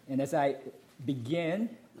And as I begin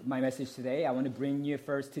my message today, I want to bring you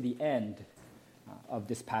first to the end of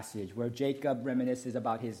this passage where Jacob reminisces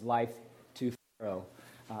about his life to Pharaoh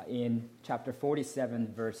in chapter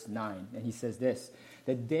 47, verse 9. And he says this,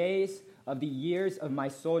 "The days of the years of my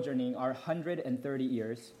sojourning are 130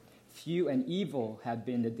 years. Few and evil have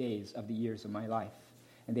been the days of the years of my life.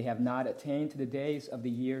 And they have not attained to the days of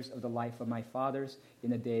the years of the life of my fathers in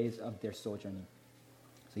the days of their sojourning."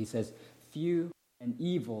 So he says, few and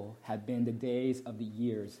evil have been the days of the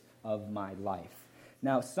years of my life.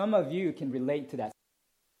 Now, some of you can relate to that.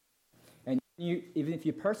 And even if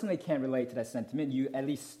you personally can't relate to that sentiment, you at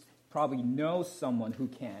least probably know someone who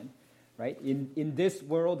can, right? In this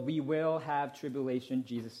world, we will have tribulation,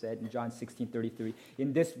 Jesus said in John 16:33.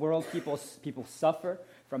 In this world, people suffer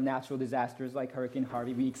from natural disasters like Hurricane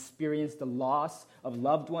Harvey. We experience the loss of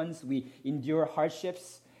loved ones. We endure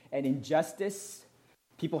hardships and injustice.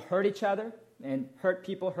 People hurt each other, and hurt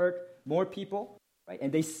people hurt more people, right?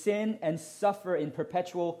 And they sin and suffer in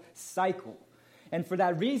perpetual cycle. And for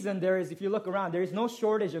that reason, if you look around, there is no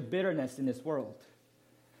shortage of bitterness in this world.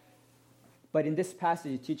 But in this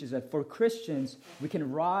passage, it teaches that for Christians, we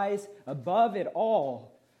can rise above it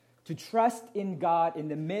all to trust in God in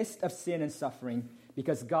the midst of sin and suffering,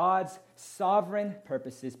 because God's sovereign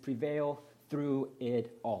purposes prevail through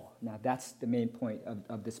it all. Now, that's the main point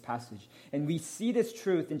of this passage. And we see this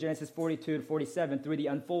truth in Genesis 42 to 47 through the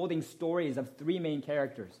unfolding stories of three main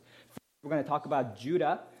characters. First, we're going to talk about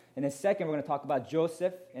Judah, and then second, we're going to talk about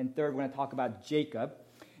Joseph, and third, we're going to talk about Jacob.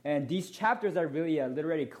 And these chapters are really a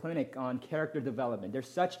literary clinic on character development. They're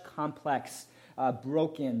such complex,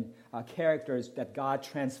 broken characters that God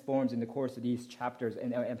transforms in the course of these chapters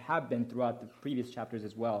and have been throughout the previous chapters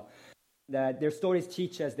as well. That their stories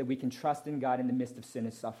teach us that we can trust in God in the midst of sin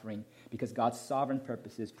and suffering because God's sovereign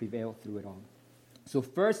purposes prevail through it all. So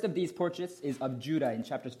first of these portraits is of Judah in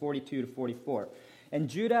chapters 42 to 44. And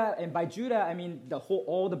Judah, and by Judah, I mean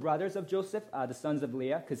all the brothers of Joseph, the sons of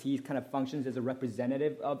Leah, because he kind of functions as a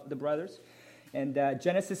representative of the brothers. And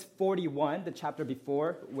Genesis 41, the chapter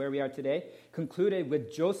before where we are today, concluded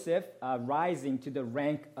with Joseph rising to the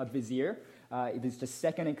rank of vizier. It is the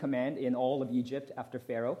second in command in all of Egypt after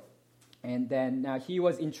Pharaoh. And then he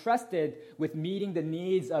was entrusted with meeting the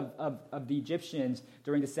needs of the Egyptians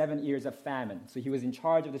during the 7 years of famine. So he was in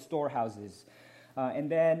charge of the storehouses.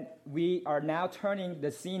 And then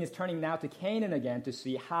the scene is turning now to Canaan again to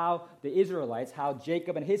see how the Israelites, how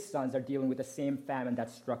Jacob and his sons are dealing with the same famine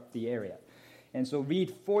that struck the area. And so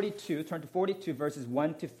turn to 42, verses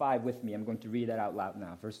 1 to 5 with me. I'm going to read that out loud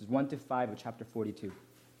now. Verses 1 to 5 of chapter 42.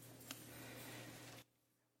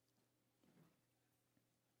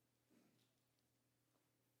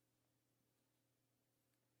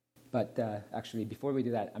 But actually, before we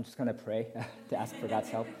do that, I'm just going to pray to ask for God's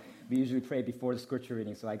help. We usually pray before the scripture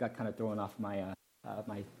reading, so I got kind of thrown off my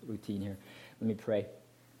routine here. Let me pray.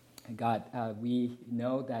 God, we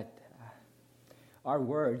know that our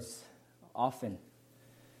words often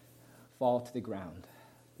fall to the ground.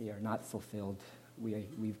 They are not fulfilled.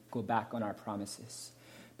 We go back on our promises.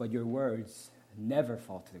 But your words never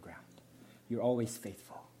fall to the ground. You're always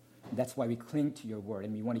faithful. That's why we cling to your word,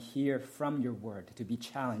 and we want to hear from your word to be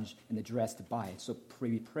challenged and addressed by it. So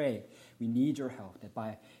we pray, we need your help, that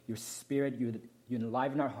by your Spirit you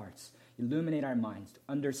enliven our hearts, illuminate our minds to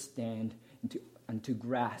understand and to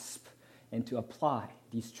grasp and to apply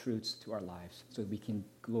these truths to our lives so that we can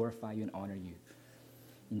glorify you and honor you.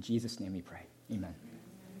 In Jesus' name we pray. Amen.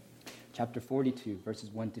 Chapter 42,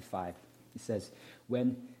 verses 1 to 5. It says,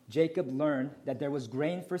 "When Jacob learned that there was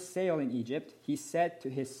grain for sale in Egypt, he said to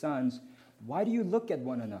his sons, 'Why do you look at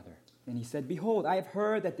one another?' And he said, 'Behold, I have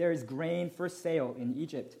heard that there is grain for sale in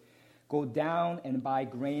Egypt. Go down and buy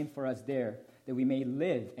grain for us there, that we may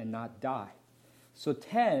live and not die.' So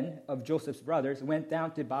 10 of Joseph's brothers went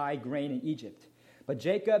down to buy grain in Egypt. But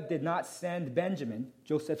Jacob did not send Benjamin,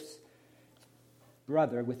 Joseph's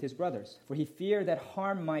brother, with his brothers, for he feared that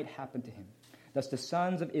harm might happen to him. Thus the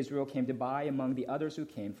sons of Israel came to buy among the others who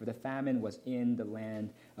came, for the famine was in the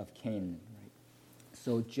land of Canaan." Right?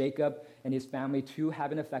 So Jacob and his family too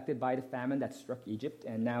have been affected by the famine that struck Egypt,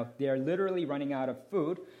 and now they are literally running out of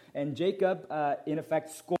food. And Jacob, in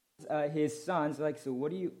effect, scolds his sons, like, "So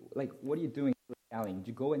what are you doing? Did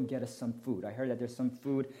you go and get us some food? I heard that there's some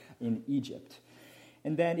food in Egypt."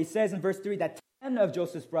 And then it says in verse 3 that 10 of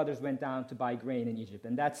Joseph's brothers went down to buy grain in Egypt,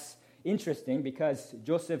 and that's interesting because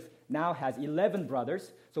Joseph now has 11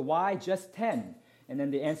 brothers, so why just 10? And then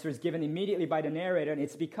the answer is given immediately by the narrator, and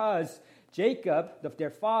it's because Jacob, their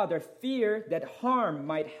father, feared that harm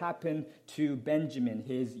might happen to Benjamin,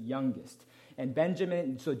 his youngest. And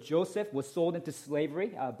Benjamin, so Joseph was sold into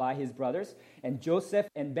slavery by his brothers. And Joseph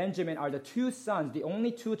and Benjamin are the two sons, the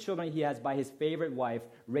only two children he has by his favorite wife,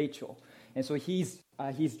 Rachel. And so he's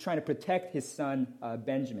trying to protect his son,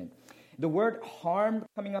 Benjamin. The word harm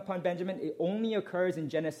coming upon Benjamin, it only occurs in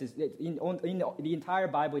Genesis. In the entire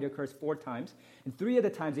Bible, it occurs 4 times. And 3 of the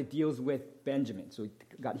times it deals with Benjamin. So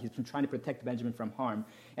he's been trying to protect Benjamin from harm.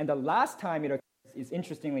 And the last time it occurs is,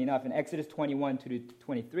 interestingly enough, in Exodus 21 to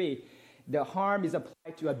 23, the harm is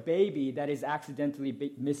applied to a baby that is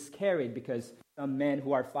accidentally miscarried because some men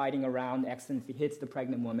who are fighting around accidentally hits the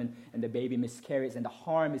pregnant woman and the baby miscarries, and the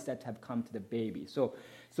harm is said to have come to the baby. So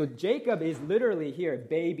Jacob is literally here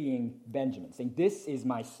babying Benjamin, saying, this is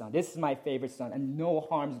my son, this is my favorite son, and no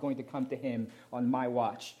harm is going to come to him on my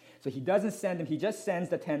watch. So he doesn't send him, he just sends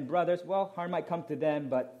the 10 brothers. Well, harm might come to them,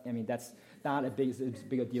 but I mean, that's not as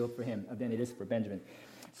big a deal for him than it is for Benjamin.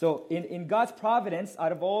 So in God's providence,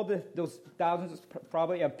 out of all those thousands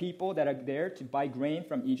probably of people that are there to buy grain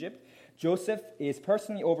from Egypt, Joseph is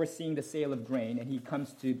personally overseeing the sale of grain, and he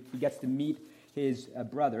gets to meet his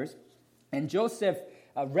brothers. And Joseph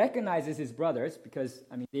recognizes his brothers because,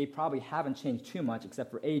 I mean, they probably haven't changed too much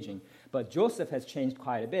except for aging. But Joseph has changed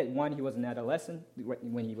quite a bit. One, he was an adolescent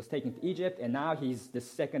when he was taken to Egypt, and now he's the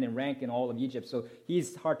second in rank in all of Egypt. So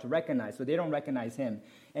he's hard to recognize, so they don't recognize him.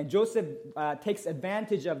 And Joseph takes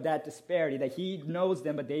advantage of that disparity, that he knows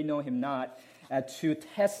them, but they know him not, to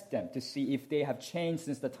test them, to see if they have changed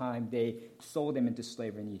since the time they sold them into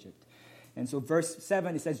slavery in Egypt. And so verse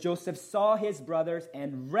 7, it says, Joseph saw his brothers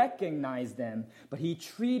and recognized them, but he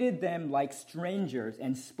treated them like strangers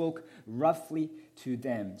and spoke roughly to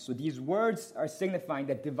them. So these words are signifying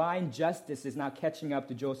that divine justice is now catching up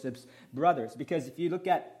to Joseph's brothers. Because if you look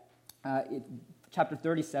at chapter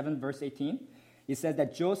 37, verse 18, it says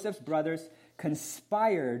that Joseph's brothers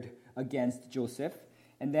conspired against Joseph.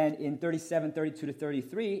 And then in 37, 32 to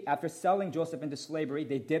 33, after selling Joseph into slavery,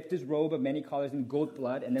 they dipped his robe of many colors in goat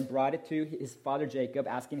blood and then brought it to his father Jacob,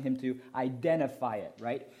 asking him to identify it,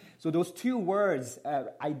 right? So those two words,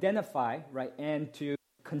 identify, right, and to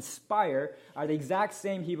conspire, are the exact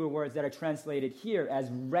same Hebrew words that are translated here as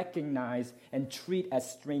recognize and treat as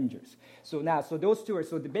strangers. So those two are,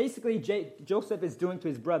 basically Joseph is doing to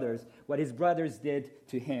his brothers what his brothers did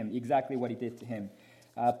to him, exactly what he did to him.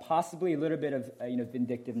 Possibly a little bit of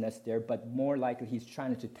vindictiveness there, but more likely he's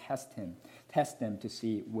trying to test them to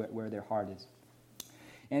see where their heart is.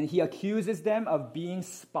 And he accuses them of being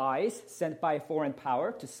spies sent by a foreign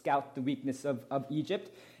power to scout the weakness of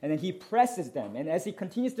Egypt. And then he presses them. And as he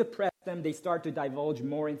continues to press them, they start to divulge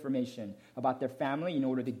more information about their family in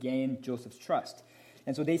order to gain Joseph's trust.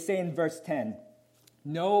 And so they say in verse 10,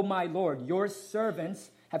 "No, my lord, your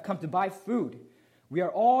servants have come to buy food. We are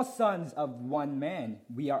all sons of one man.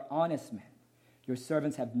 We are honest men. Your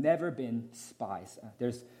servants have never been spies."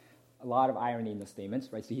 There's a lot of irony in those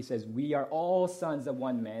statements, right? So he says, we are all sons of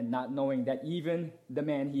one man, not knowing that even the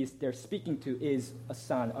man they're speaking to is a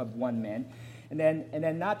son of one man. And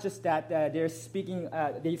then not just that, they're speaking,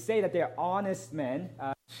 they say that they're honest men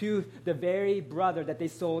to the very brother that they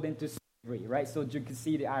sold into slavery, right? So you can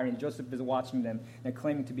see the irony. Joseph is watching them. They're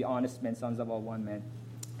claiming to be honest men, sons of all one man.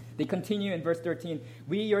 They continue in verse 13,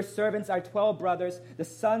 "We, your servants, are 12 brothers, the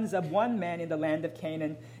sons of one man in the land of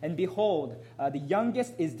Canaan. And behold, the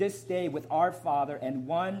youngest is this day with our father, and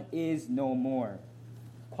one is no more."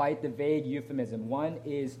 Quite the vague euphemism, one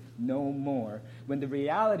is no more, when the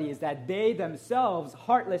reality is that they themselves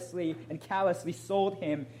heartlessly and callously sold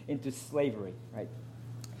him into slavery, right?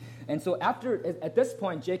 And so at this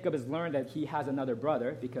point, Jacob has learned that he has another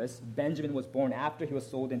brother because Benjamin was born after he was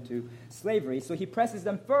sold into slavery. So he presses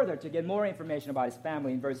them further to get more information about his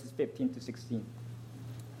family in verses 15 to 16.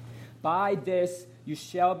 "By this you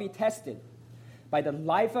shall be tested, by the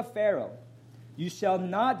life of Pharaoh. You shall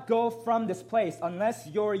not go from this place unless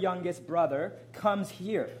your youngest brother comes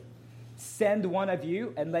here. Send one of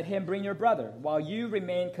you and let him bring your brother, while you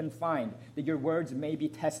remain confined, that your words may be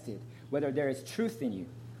tested, whether there is truth in you.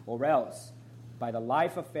 Or else, by the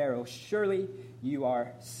life of Pharaoh, surely you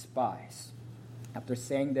are spies." After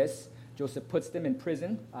saying this, Joseph puts them in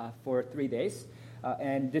prison for 3 days.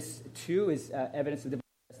 And this, too, is evidence of divine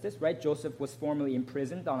justice, right? Joseph was formerly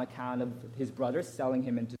imprisoned on account of his brothers selling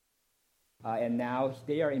him into and now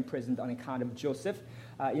they are imprisoned on account of Joseph.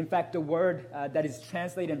 In fact, the word that is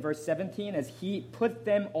translated in verse 17 as "he put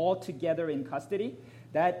them all together in custody,"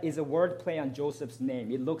 that is a word play on Joseph's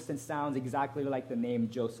name. It looks and sounds exactly like the name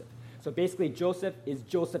Joseph. So basically, Joseph is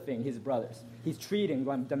Josephing his brothers. He's treating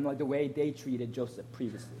them like the way they treated Joseph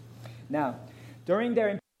previously. Now, during their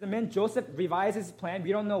imprisonment, Joseph revises his plan.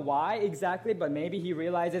 We don't know why exactly, but maybe he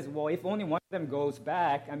realizes, well, if only one of them goes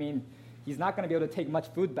back, I mean, he's not going to be able to take much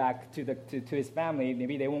food back to his family.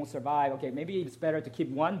 Maybe they won't survive. Okay, maybe it's better to keep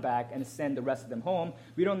one back and send the rest of them home.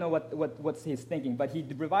 We don't know what's his thinking, but he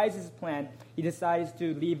revises his plan. He decides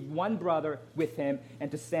to leave one brother with him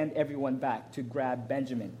and to send everyone back to grab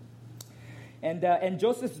Benjamin. And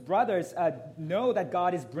Joseph's brothers know that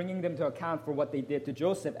God is bringing them to account for what they did to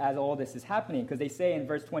Joseph as all this is happening, because they say in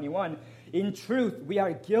verse 21, "In truth, we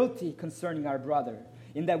are guilty concerning our brother,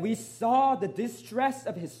 in that we saw the distress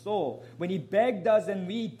of his soul when he begged us and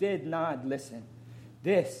we did not listen.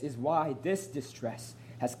 This is why this distress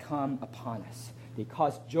has come upon us." They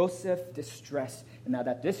caused Joseph distress, and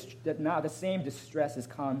now the same distress has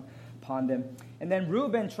come upon them. And then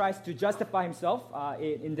Reuben tries to justify himself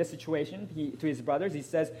in this situation to his brothers. He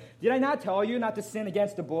says, "Did I not tell you not to sin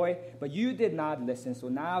against the boy? But you did not listen, so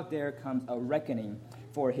now there comes a reckoning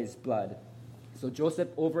for his blood." So Joseph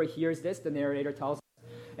overhears this, the narrator tells us,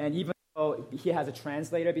 and even though he has a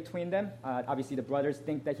translator between them, obviously the brothers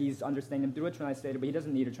think that he's understanding them through a translator, but he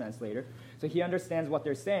doesn't need a translator. So he understands what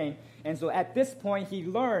they're saying. And so at this point, he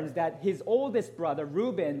learns that his oldest brother,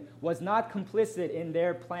 Reuben, was not complicit in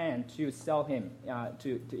their plan to sell him,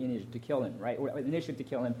 to kill him, right? Or initially to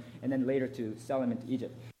kill him, and then later to sell him into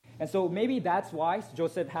Egypt. And so maybe that's why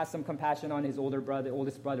Joseph has some compassion on his oldest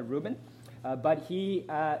brother, Reuben. But he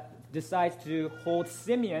decides to hold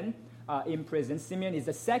Simeon in prison. Simeon is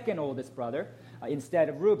the second oldest brother instead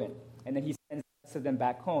of Reuben. And then he sends the rest of them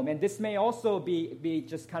back home. And this may also be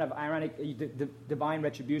just kind of ironic, divine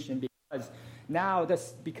retribution, because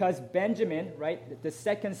Benjamin, right, the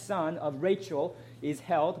second son of Rachel, is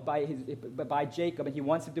held by Jacob, and he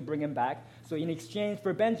wants him to bring him back. So in exchange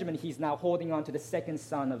for Benjamin, he's now holding on to the second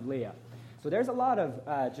son of Leah. So there's a lot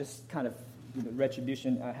of just kind of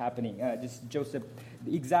retribution happening. Just Joseph,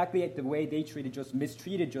 exactly the way they treated Joseph,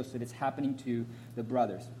 mistreated Joseph, it's happening to the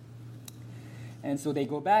brothers. And so they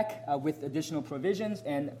go back with additional provisions,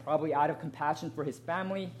 and probably out of compassion for his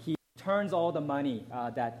family, he turns all the money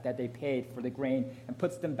that they paid for the grain and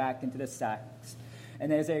puts them back into the sacks.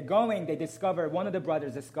 And as they're going, one of the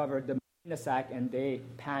brothers discovered the money in the sack, and they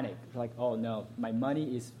panic. They're like, "Oh no, my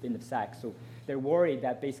money is in the sack." So they're worried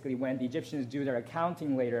that basically when the Egyptians do their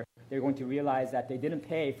accounting later, they're going to realize that they didn't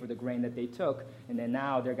pay for the grain that they took, and then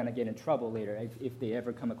now they're going to get in trouble later if they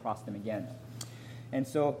ever come across them again. And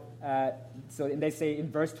so they say in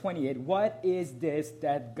verse 28, "What is this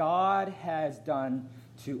that God has done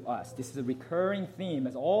to us?" This is a recurring theme.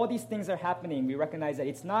 As all these things are happening, we recognize that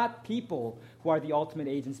it's not people who are the ultimate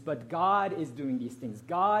agents, but God is doing these things.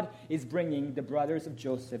 God is bringing the brothers of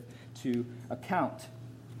Joseph to account.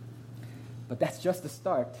 But that's just the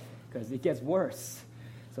start, because it gets worse.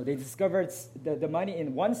 So they discovered the money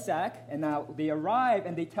in one sack, and now they arrive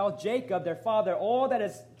and they tell Jacob, their father, all that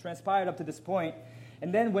has transpired up to this point.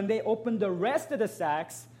 And then when they open the rest of the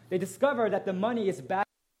sacks, they discover that the money is back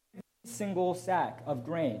in every single sack of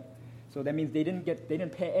grain. So that means they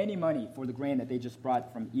didn't pay any money for the grain that they just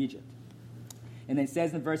brought from Egypt. And it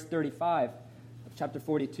says in verse 35 of chapter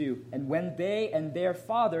 42, "And when they and their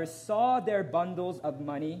father saw their bundles of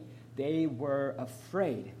money, they were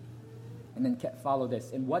afraid." And then follow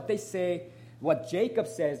this. And what Jacob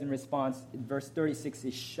says in response in verse 36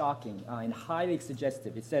 is shocking and highly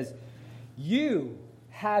suggestive. It says, "You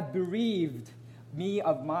have bereaved me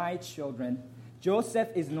of my children. Joseph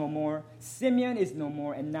is no more, Simeon is no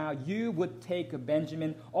more, and now you would take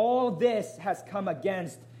Benjamin. All this has come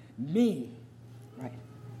against me." Right?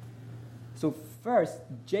 So first,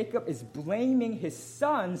 Jacob is blaming his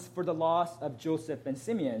sons for the loss of Joseph and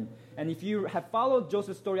Simeon. And if you have followed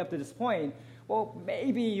Joseph's story up to this point, well,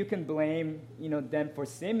 maybe you can blame them for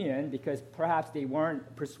Simeon because perhaps they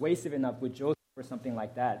weren't persuasive enough with Joseph or something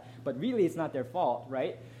like that. But really, it's not their fault,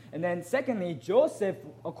 right? And then secondly, Joseph,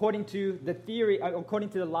 according to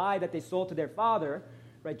the lie that they sold to their father,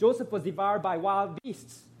 right? Joseph was devoured by wild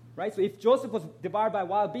beasts, right? So if Joseph was devoured by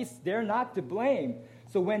wild beasts, they're not to blame.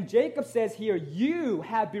 So when Jacob says here, "You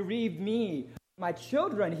have bereaved me, my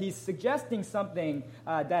children," he's suggesting something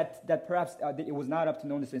that perhaps it was not up to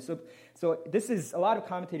notice. So this is, a lot of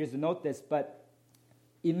commentators note this, but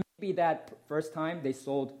it may be that first time they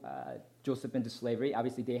sold Joseph into slavery.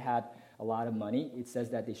 Obviously, they had a lot of money. It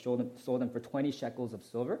says that they sold them for 20 shekels of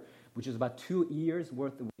silver, which is about 2 years'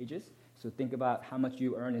 worth of wages. So think about how much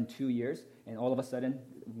you earn in 2 years, and all of a sudden,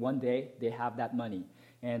 one day, they have that money.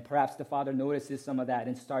 And perhaps the father notices some of that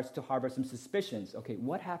and starts to harbor some suspicions. Okay,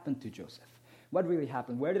 what happened to Joseph? What really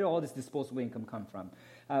happened? Where did all this disposable income come from?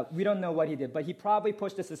 We don't know what he did, but he probably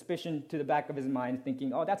pushed a suspicion to the back of his mind,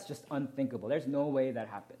 thinking, "Oh, that's just unthinkable. There's no way that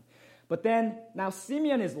happened." But then, now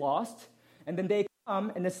Simeon is lost, and then they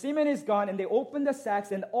come, and the Simeon is gone, and they open the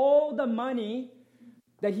sacks, and all the money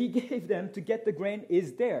that he gave them to get the grain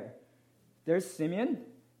is there. There's Simeon,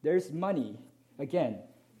 there's money. Again,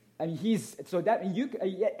 I mean,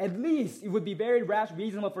 at least it would be very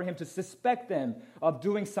reasonable for him to suspect them of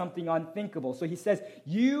doing something unthinkable. So he says,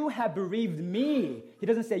 you have bereaved me. He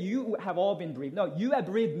doesn't say you have all been bereaved. No, you have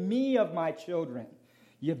bereaved me of my children.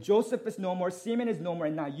 You have Joseph is no more, Simeon is no more,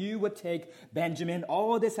 and now you would take Benjamin.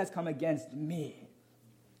 All this has come against me.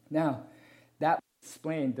 Now, that would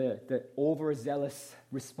explain the overzealous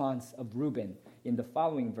response of Reuben in the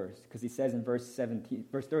following verse, because he says in verse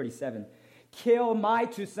 37, kill my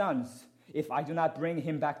 2 sons if I do not bring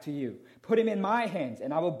him back to you. Put him in my hands,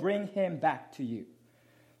 and I will bring him back to you.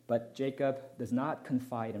 But Jacob does not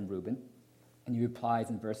confide in Reuben, and he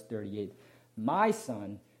replies in verse 38, my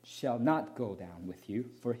son shall not go down with you,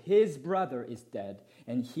 for his brother is dead,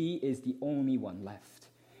 and he is the only one left.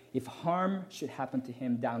 If harm should happen to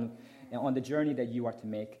him down on the journey that you are to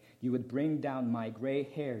make, you would bring down my gray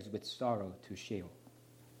hairs with sorrow to Sheol.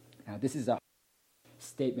 Now, this is a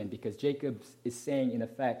statement because Jacob is saying, in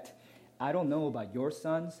effect, I don't know about your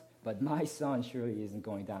sons, but my son surely isn't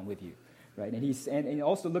going down with you. Right? And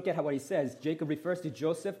also look at what he says. Jacob refers to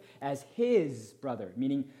Joseph as his brother,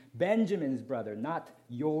 meaning Benjamin's brother, not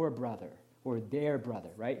your brother or their brother,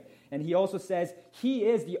 right? And he also says he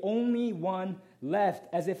is the only one left,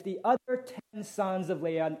 as if the other 10 sons of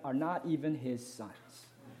Leah are not even his sons,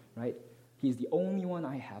 right? He's the only one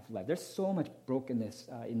I have left. There's so much brokenness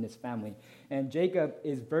in this family. And Jacob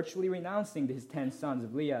is virtually renouncing his 10 sons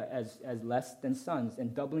of Leah as less than sons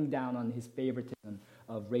and doubling down on his favoritism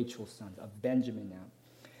of Rachel's sons, of Benjamin now.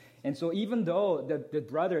 And so even though the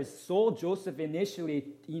brothers sold Joseph initially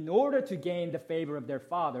in order to gain the favor of their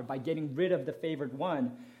father by getting rid of the favored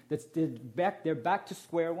one, they're back to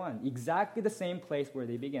square one, exactly the same place where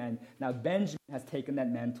they began. Now Benjamin has taken that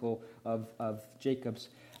mantle of Jacob's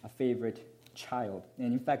favorite child.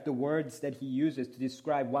 And in fact, the words that he uses to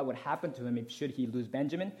describe what would happen to him should he lose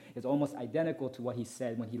Benjamin is almost identical to what he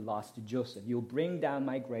said when he lost to Joseph. You'll bring down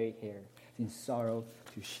my gray hair in sorrow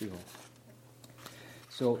to Sheol.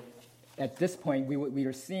 So at this point, we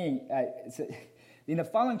are seeing, in the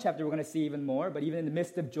following chapter, we're going to see even more, but even in the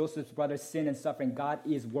midst of Joseph's brother's sin and suffering, God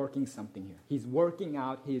is working something here. He's working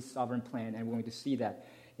out his sovereign plan, and we're going to see that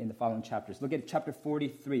in the following chapters. Look at chapter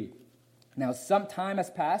 43. Now, some time has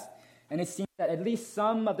passed, and it seems that at least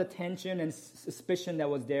some of the tension and suspicion that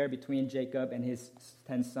was there between Jacob and his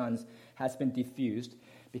 10 sons has been diffused,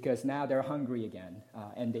 because now they're hungry again,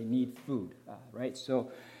 and they need food, right?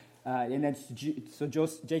 So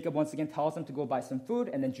Jacob once again tells them to go buy some food,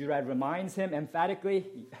 and then Judah reminds him emphatically,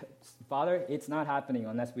 Father, it's not happening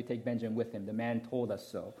unless we take Benjamin with him. The man told us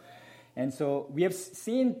so. And so we have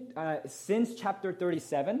seen since chapter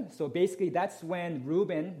 37, so basically that's when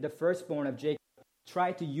Reuben, the firstborn of Jacob,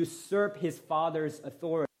 tried to usurp his father's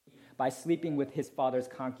authority by sleeping with his father's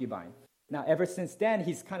concubine. Now, ever since then,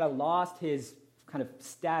 he's kind of lost his kind of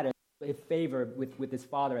status, his favor with his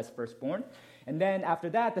father as firstborn. And then after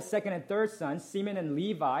that, the second and third sons, Simeon and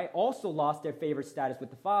Levi, also lost their favored status with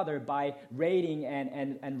the father by raiding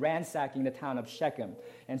and ransacking the town of Shechem.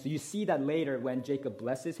 And so you see that later when Jacob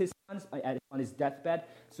blesses his sons on his deathbed.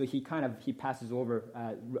 So he passes over,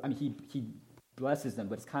 he blesses them,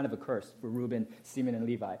 but it's kind of a curse for Reuben, Simeon, and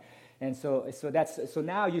Levi. And so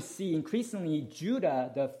now you see increasingly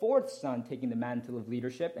Judah, the fourth son, taking the mantle of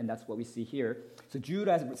leadership, and that's what we see here. So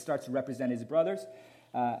Judah starts to represent his brothers,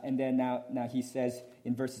 and then now he says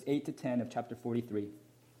in verses 8 to 10 of chapter 43,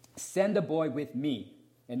 send a boy with me,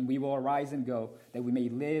 and we will arise and go, that we may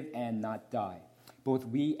live and not die, both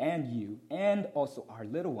we and you, and also our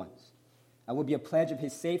little ones. I will be a pledge of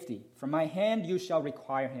his safety. From my hand you shall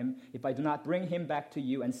require him, if I do not bring him back to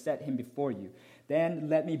you and set him before you. Then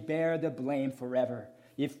let me bear the blame forever.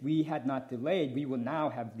 If we had not delayed, we would now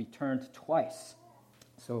have returned twice.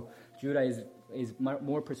 So Judah is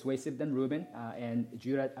more persuasive than Reuben, and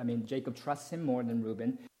Jacob trusts him more than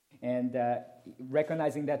Reuben. And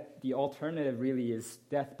recognizing that the alternative really is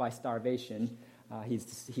death by starvation,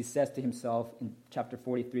 he says to himself in chapter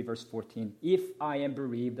 43, verse 14, if I am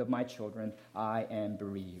bereaved of my children, I am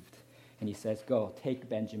bereaved. And he says, go, take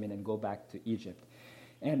Benjamin and go back to Egypt.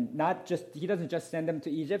 And he doesn't just send them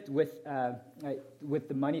to Egypt with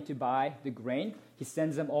the money to buy the grain. He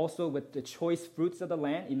sends them also with the choice fruits of the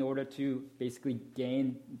land in order to basically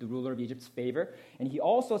gain the ruler of Egypt's favor. And he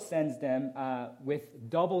also sends them with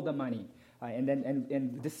double the money.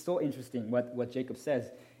 And this is so interesting what Jacob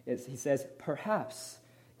says. He says, perhaps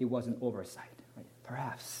it was an oversight. Right?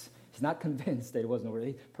 Perhaps. He's not convinced that it was an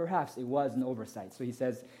oversight. Perhaps it was an oversight. So he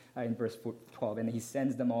says in verse 12, and he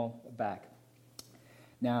sends them all back.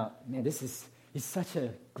 Now, man, this is It's such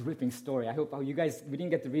a gripping story. I hope we didn't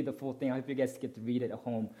get to read the full thing. I hope you guys get to read it at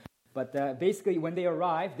home. But basically, when they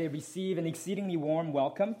arrive, they receive an exceedingly warm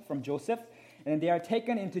welcome from Joseph, and they are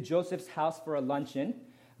taken into Joseph's house for a luncheon,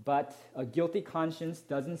 but a guilty conscience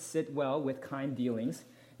doesn't sit well with kind dealings,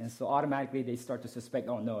 and so automatically they start to suspect,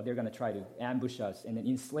 oh no, they're going to try to ambush us and then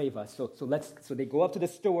enslave us. So they go up to the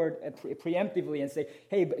steward preemptively and say,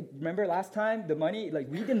 hey, remember last time, the money, like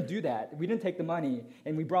we didn't do that. We didn't take the money,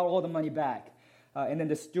 and we brought all the money back. And then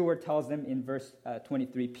the steward tells them in verse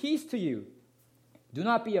 23, peace to you. Do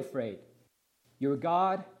not be afraid. Your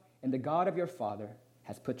God and the God of your father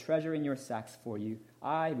has put treasure in your sacks for you.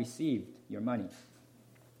 I received your money.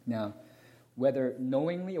 Now, whether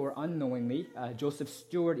knowingly or unknowingly, Joseph's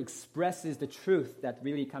steward expresses the truth, that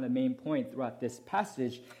really kind of main point throughout this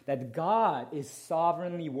passage, that God is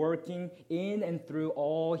sovereignly working in and through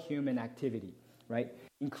all human activity, right?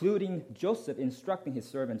 Including Joseph instructing his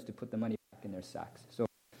servants to put the money back in their sacks. So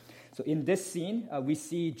in this scene, we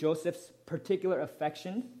see Joseph's particular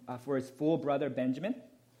affection for his full brother Benjamin.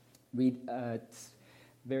 Read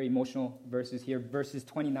very emotional verses here, verses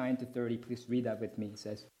 29 to 30. Please read that with me. It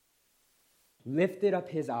says, lifted up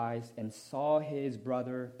his eyes and saw his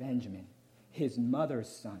brother Benjamin, his mother's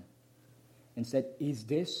son, and said, is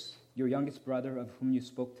this your youngest brother of whom you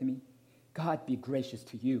spoke to me? God be gracious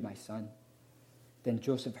to you, my son. Then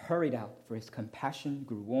Joseph hurried out, for his compassion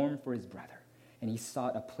grew warm for his brother. And he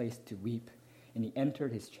sought a place to weep, and he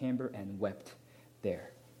entered his chamber and wept there.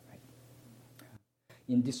 Right?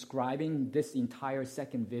 In describing this entire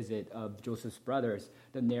second visit of Joseph's brothers,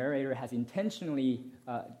 the narrator has intentionally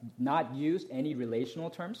not used any relational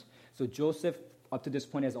terms. So Joseph, up to this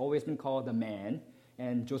point, has always been called the man,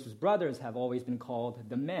 and Joseph's brothers have always been called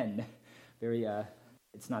the men.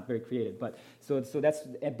 It's not very creative, but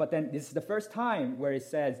then this is the first time where it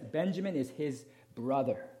says Benjamin is his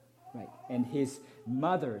brother. Right, and his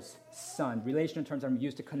mother's son. Relational terms are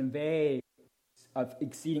used to convey of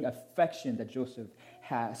exceeding affection that Joseph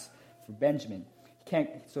has for Benjamin.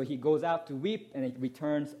 So he goes out to weep, and he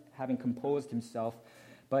returns having composed himself.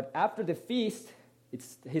 But after the feast,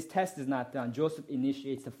 his test is not done. Joseph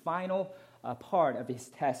initiates the final part of his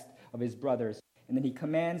test of his brothers. And then he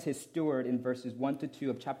commands his steward in verses 1 to 2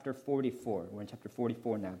 of chapter 44. We're in chapter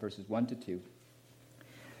 44 now, verses 1 to 2.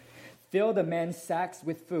 Fill the men's sacks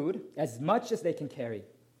with food, as much as they can carry,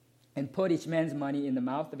 and put each man's money in the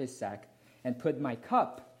mouth of his sack, and put my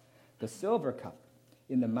cup, the silver cup,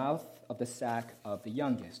 in the mouth of the sack of the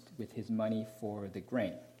youngest, with his money for the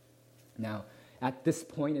grain. Now, at this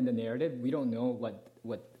point in the narrative, we don't know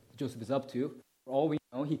what Joseph is up to. For all we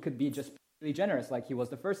know, he could be just really generous, like he was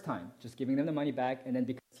the first time, just giving them the money back, and then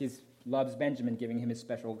because he loves Benjamin, giving him his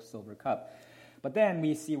special silver cup. But then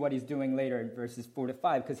we see what he's doing later in verses 4 to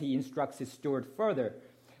 5, because he instructs his steward further.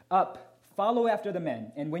 Up, follow after the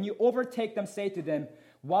men, and when you overtake them, say to them,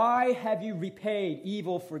 why have you repaid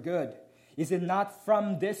evil for good? Is it not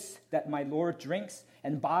from this that my Lord drinks,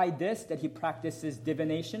 and by this that he practices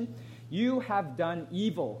divination? You have done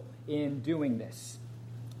evil in doing this.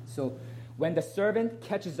 So when the servant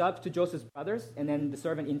catches up to Joseph's brothers, and then the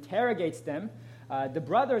servant interrogates them, the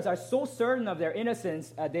brothers are so certain of their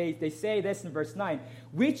innocence, they say this in verse 9,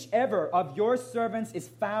 whichever of your servants is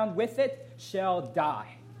found with it shall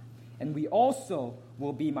die, and we also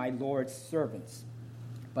will be my Lord's servants.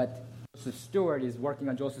 But Joseph's steward is working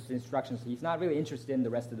on Joseph's instructions, so he's not really interested in the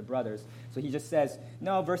rest of the brothers. So he just says,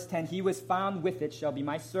 no, verse 10, he who is found with it shall be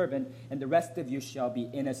my servant, and the rest of you shall be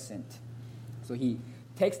innocent. So he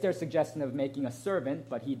takes their suggestion of making a servant,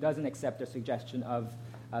 but he doesn't accept their suggestion of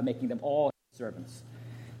making them all servants.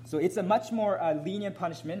 So it's a much more lenient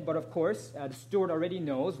punishment, but of course, the steward already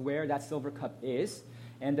knows where that silver cup is,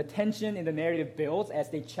 and the tension in the narrative builds as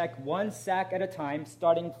they check one sack at a time,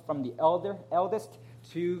 starting from the eldest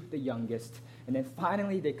to the youngest. And then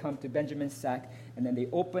finally, they come to Benjamin's sack, and then they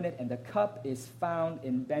open it, and the cup is found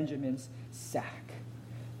in Benjamin's sack.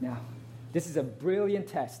 Now, this is a brilliant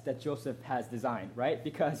test that Joseph has designed, right?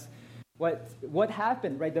 Because what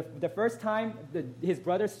happened, right? The first time his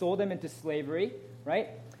brothers sold him into slavery, right?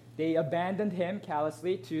 They abandoned him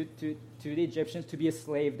callously to the Egyptians to be a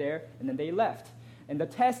slave there, and then they left. And the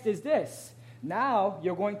test is this. Now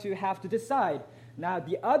you're going to have to decide. Now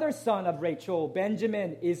the other son of Rachel,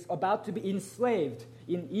 Benjamin, is about to be enslaved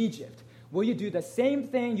in Egypt. Will you do the same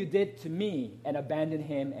thing you did to me and abandon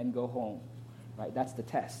him and go home? Right? That's the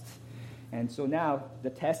test. And so now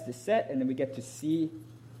the test is set, and then we get to see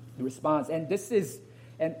the response. And this is,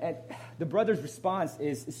 and the brothers' response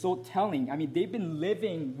is so telling. I mean, they've been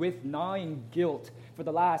living with gnawing guilt for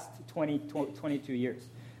the last 22 years.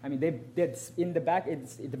 I mean, they're in the back,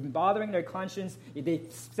 it's been bothering their conscience. They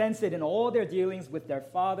sense it in all their dealings with their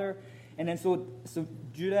father. And then so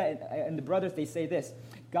Judah and the brothers, they say this: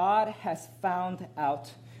 God has found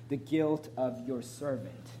out the guilt of your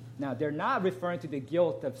servant. Now, they're not referring to the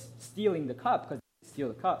guilt of stealing the cup, because they steal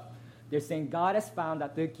the cup. They're saying God has found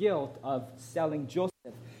out the guilt of selling Joseph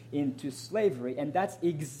into slavery, and that's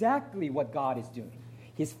exactly what God is doing.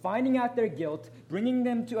 He's finding out their guilt, bringing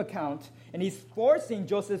them to account, and he's forcing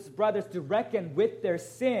Joseph's brothers to reckon with their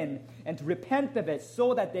sin and to repent of it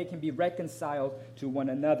so that they can be reconciled to one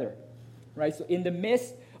another. Right? So in the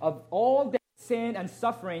midst of all their sin and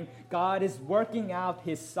suffering, God is working out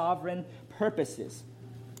his sovereign purposes.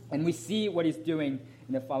 And we see what he's doing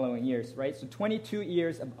in the following years, right? So 22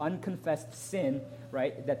 years of unconfessed sin,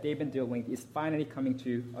 right, that they've been dealing with is finally coming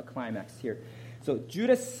to a climax here. So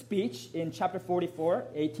Judah's speech in chapter 44,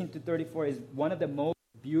 18 to 34, is one of the most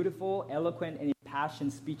beautiful, eloquent, and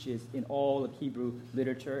impassioned speeches in all of Hebrew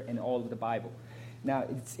literature and all of the Bible. Now,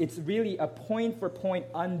 it's really a point-for-point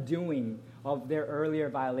undoing of their earlier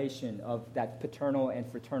violation of that paternal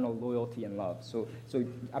and fraternal loyalty and love. So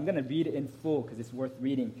I'm going to read it in full because it's worth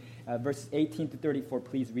reading. Verses 18 to 34,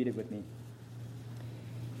 please read it with me.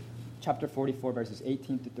 Chapter 44, verses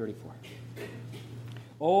 18 to 34.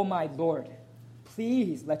 "O my Lord,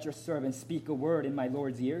 please let your servant speak a word in my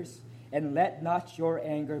Lord's ears, and let not your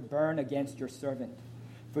anger burn against your servant,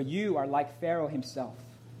 for you are like Pharaoh himself.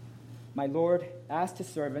 My Lord asked his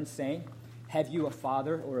servant, saying, 'Have you a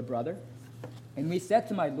father or a brother?' And we said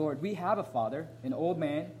to my Lord, 'We have a father, an old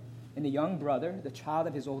man, and a young brother, the child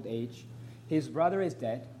of his old age. His brother is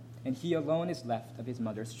dead, and he alone is left of his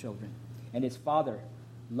mother's children, and his father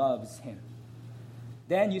loves him.'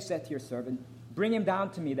 Then you said to your servant, 'Bring him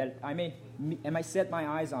down to me, that I may set my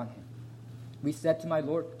eyes on him.' We said to my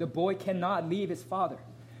Lord, 'The boy cannot leave his father,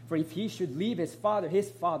 for if he should leave his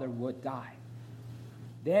father would die.'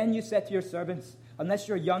 Then you said to your servants, 'Unless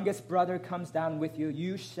your youngest brother comes down with you,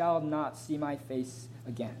 you shall not see my face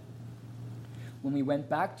again.' When we went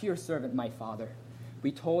back to your servant, my father,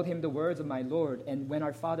 we told him the words of my Lord, and when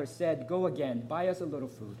our father said, 'Go again, buy us a little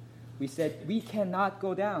food,' we said, 'We cannot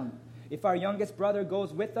go down. If our youngest brother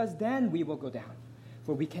goes with us, then we will go down.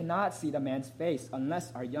 For we cannot see the man's face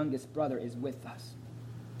unless our youngest brother is with us.'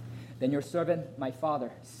 Then your servant, my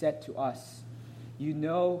father, said to us, 'You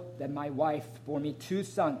know that my wife bore me 2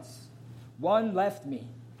 sons. One left me,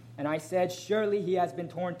 and I said, surely he has been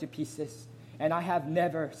torn to pieces, and I have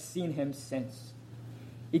never seen him since.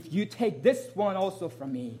 If you take this one also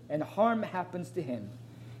from me, and harm happens to him,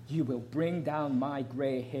 you will bring down my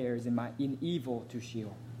gray hairs in evil to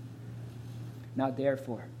Sheol. Now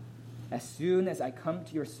therefore, as soon as I come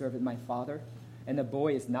to your servant my father, and the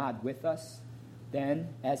boy is not with us, then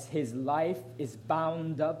as his life is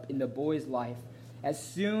bound up in the boy's life, as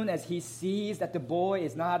soon as he sees that the boy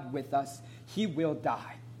is not with us, he will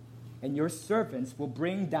die. And your servants will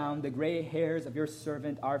bring down the gray hairs of your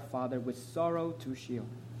servant our father with sorrow to Sheol.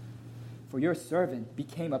 For your servant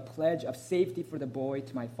became a pledge of safety for the boy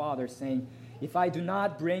to my father, saying, if I do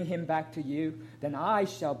not bring him back to you, then I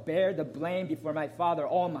shall bear the blame before my father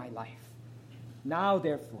all my life. Now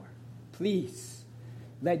therefore, please,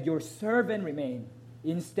 let your servant remain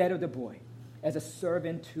instead of the boy as a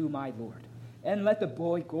servant to my Lord. And let the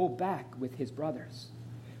boy go back with his brothers.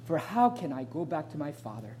 For how can I go back to my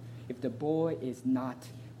father if the boy is not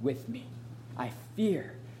with me? I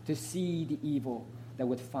fear to see the evil that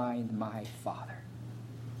would find my father."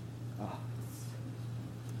 Oh.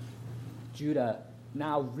 Judah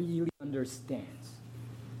now really understands,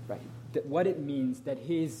 right, that what it means that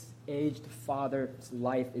his aged father's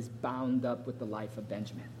life is bound up with the life of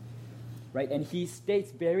Benjamin, right? And he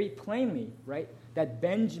states very plainly, right, that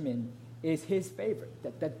Benjamin is his favorite,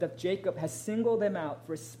 that Jacob has singled him out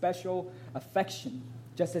for special affection,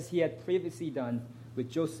 just as he had previously done with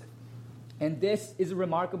Joseph. And this is a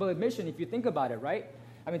remarkable admission if you think about it, right?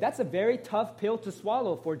 I mean, that's a very tough pill to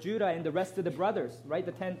swallow for Judah and the rest of the brothers, right?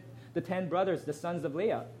 The 10 brothers, the sons of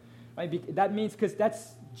Leah. Right? That means because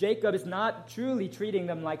Jacob is not truly treating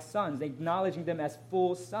them like sons, acknowledging them as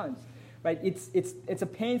full sons. Right? It's a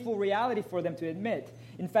painful reality for them to admit.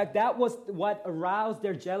 In fact, that was what aroused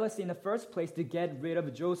their jealousy in the first place to get rid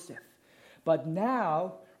of Joseph. But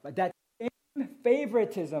now, that same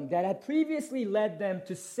favoritism that had previously led them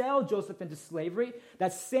to sell Joseph into slavery,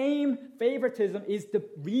 that same favoritism is the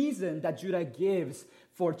reason that Judah gives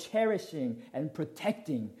for cherishing and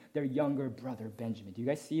protecting their younger brother Benjamin. Do you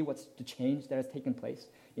guys see what's the change that has taken place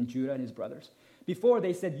in Judah and his brothers? Before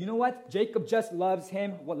they said, you know what, Jacob just loves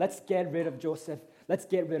him. Well, let's get rid of Joseph. Let's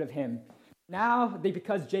get rid of him. Now,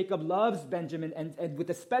 because Jacob loves Benjamin and with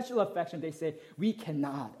a special affection, they say, we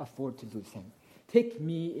cannot afford to lose him. Take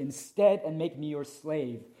me instead and make me your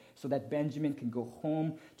slave so that Benjamin can go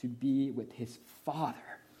home to be with his father.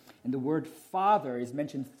 And the word father is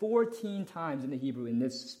mentioned 14 times in the Hebrew in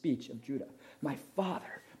this speech of Judah. My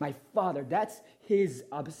father, that's his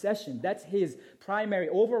obsession. That's his primary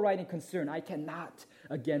overriding concern. I cannot,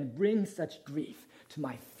 again, bring such grief to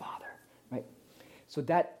my father, right? So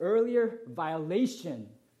that earlier violation,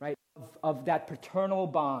 right, of that paternal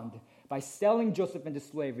bond by selling Joseph into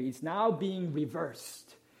slavery is now being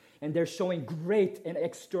reversed. And they're showing great and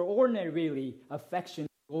extraordinarily affection,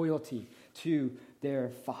 loyalty to their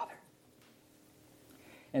father.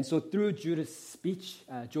 And so through Judah's speech,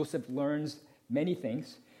 Joseph learns many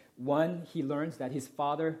things. One, he learns that his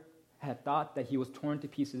father had thought that he was torn to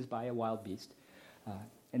pieces by a wild beast.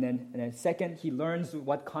 And then second, he learns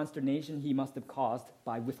what consternation he must have caused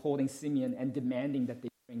by withholding Simeon and demanding that they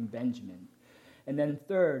bring Benjamin. And then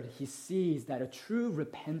third, he sees that a true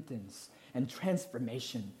repentance and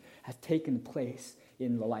transformation has taken place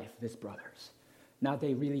in the life of his brothers. Now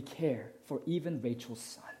they really care for even Rachel's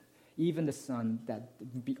son, even the son that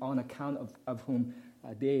on account of whom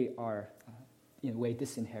they are in a way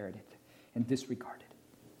disinherited and disregarded.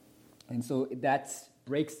 And so that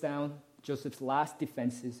breaks down Joseph's last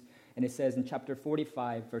defenses, and it says in chapter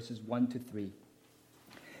 45, verses 1 to 3,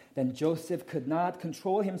 Then Joseph could not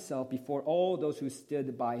control himself before all those who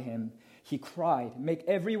stood by him. He cried, Make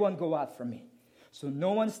everyone go out from me. So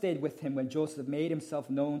no one stayed with him when Joseph made himself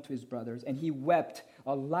known to his brothers, and he wept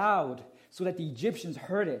aloud so that the Egyptians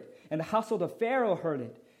heard it, and the household of Pharaoh heard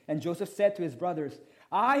it. And Joseph said to his brothers,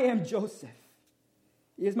 I am Joseph.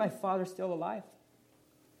 Is my father still alive?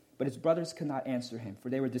 But his brothers could not answer him, for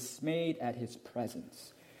they were dismayed at his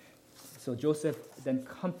presence. So Joseph then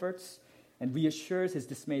comforts and reassures his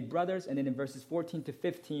dismayed brothers. And then in verses 14 to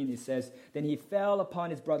 15, it says, Then he fell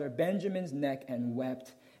upon his brother Benjamin's neck and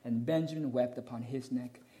wept. And Benjamin wept upon his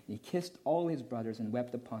neck. And he kissed all his brothers and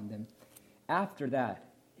wept upon them. After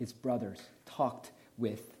that, his brothers talked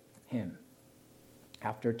with him.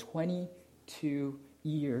 After 22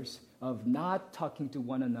 years of not talking to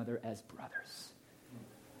one another as brothers,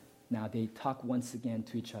 now they talk once again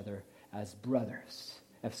to each other as brothers,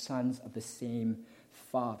 as sons of the same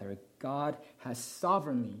Father. God has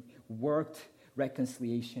sovereignly worked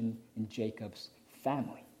reconciliation in Jacob's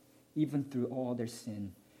family, even through all their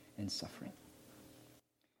sin and suffering.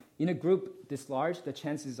 In a group this large, the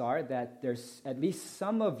chances are that there's at least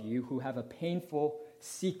some of you who have a painful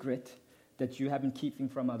secret that you have been keeping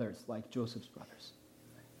from others, like Joseph's brothers.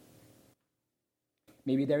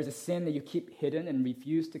 Maybe there's a sin that you keep hidden and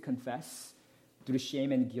refuse to confess due to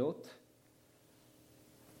shame and guilt.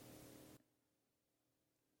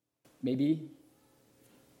 Maybe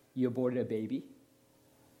you aborted a baby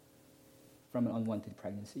from an unwanted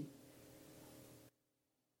pregnancy.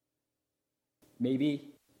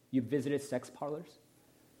 Maybe you visited sex parlors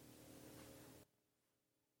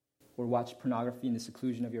or watched pornography in the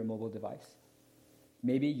seclusion of your mobile device.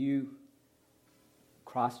 Maybe you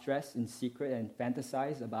cross-dress in secret and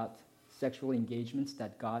fantasize about sexual engagements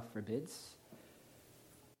that God forbids.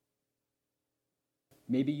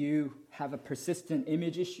 Maybe you have a persistent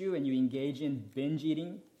image issue and you engage in binge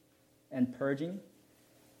eating and purging.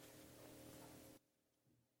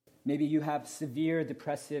 Maybe you have severe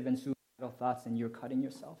depressive and suicidal thoughts and you're cutting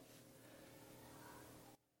yourself.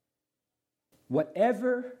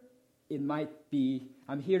 Whatever it might be,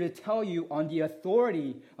 I'm here to tell you on the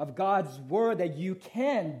authority of God's word that you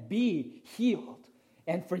can be healed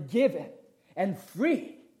and forgiven and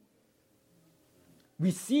free.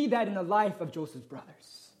 We see that in the life of Joseph's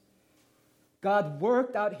brothers. God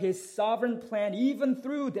worked out his sovereign plan even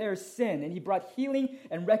through their sin, and he brought healing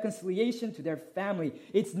and reconciliation to their family.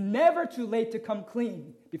 It's never too late to come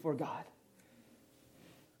clean before God.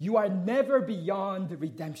 You are never beyond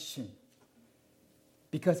redemption,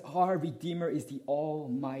 because our Redeemer is the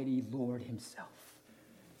Almighty Lord himself.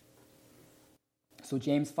 So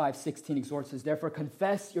James 5:16 exhorts us, therefore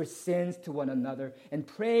confess your sins to one another and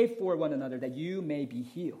pray for one another that you may be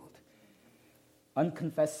healed.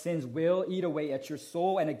 Unconfessed sins will eat away at your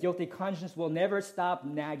soul, and a guilty conscience will never stop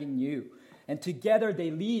nagging you. And together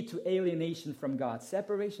they lead to alienation from God,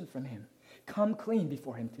 separation from him. Come clean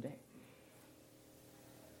before him today.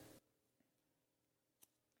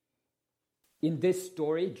 In this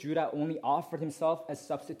story, Judah only offered himself as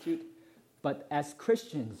substitute, but as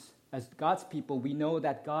Christians, as God's people, we know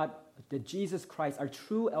that God, that Jesus Christ, our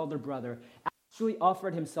true elder brother, actually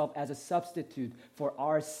offered himself as a substitute for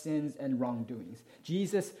our sins and wrongdoings.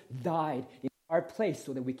 Jesus died in our place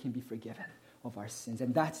so that we can be forgiven. of our sins.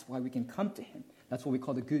 And that's why we can come to him. That's what we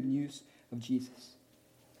call the good news of Jesus.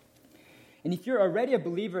 And if you're already a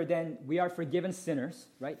believer, then we are forgiven sinners,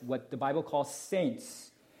 right? What the Bible calls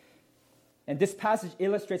saints. And this passage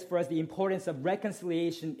illustrates for us the importance of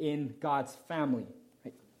reconciliation in God's family,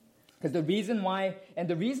 right? Because the reason why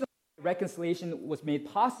reconciliation was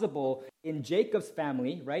made possible in Jacob's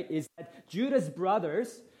family, right, is that Judah's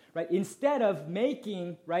brothers, right, instead of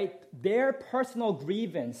making, right, their personal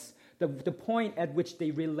grievance the point at which they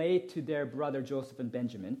relate to their brother Joseph and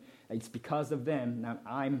Benjamin, it's because of them. Now,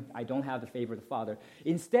 I don't have the favor of the Father.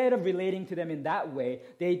 Instead of relating to them in that way,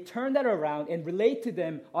 they turn that around and relate to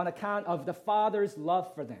them on account of the Father's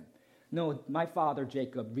love for them. No, my father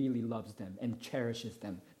Jacob really loves them and cherishes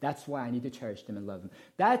them. That's why I need to cherish them and love them.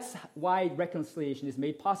 That's why reconciliation is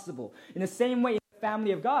made possible. In the same way, in the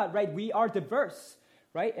family of God, right, we are diverse.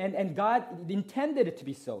 Right? And God intended it to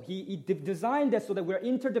be so. He designed it so that we're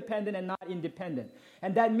interdependent and not independent.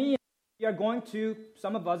 And that means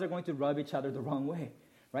some of us are going to rub each other the wrong way,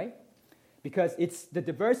 right? Because it's the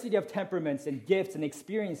diversity of temperaments and gifts and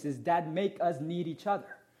experiences that make us need each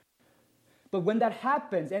other. But when that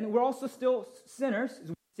happens, and we're also still sinners,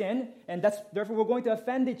 we sin, and therefore we're going to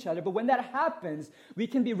offend each other. But when that happens, we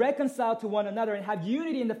can be reconciled to one another and have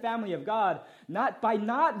unity in the family of God, not by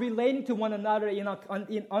not relating to one another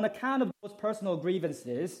on account of those personal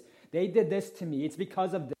grievances. They did this to me. It's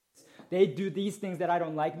because of this. They do these things that I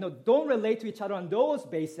don't like. No, don't relate to each other on those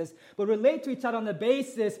bases, but relate to each other on the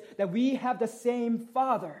basis that we have the same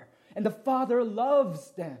Father, and the Father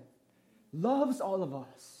loves them, loves all of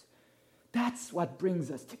us. That's what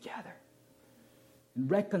brings us together and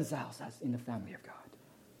reconciles us in the family of God.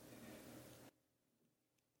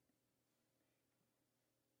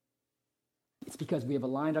 It's because we have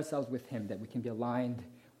aligned ourselves with him that we can be aligned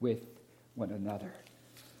with one another.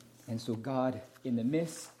 And so God, in the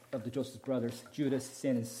midst of the Joseph brothers, Judah's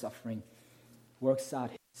sin and suffering, works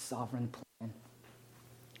out his sovereign plan.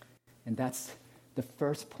 And that's the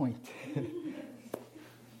first point.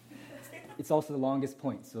 It's also the longest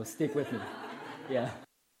point, so stick with me. Yeah.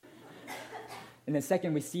 And then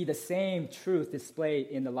second, we see the same truth displayed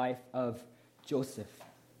in the life of Joseph.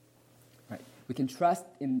 Right? We can trust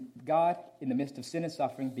in God in the midst of sin and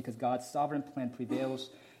suffering because God's sovereign plan prevails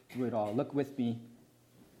through it all. Look with me.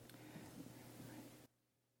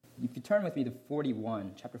 If you turn with me to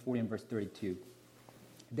chapter 40 and verse 32.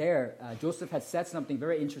 There, Joseph had said something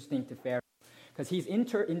very interesting to Pharaoh because he's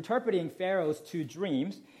interpreting Pharaoh's two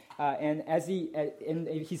dreams. And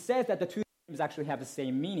he says that the two dreams actually have the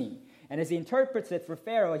same meaning. And as he interprets it for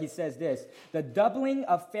Pharaoh, he says this: the doubling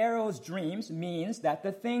of Pharaoh's dreams means that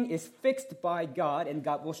the thing is fixed by God, and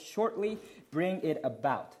God will shortly bring it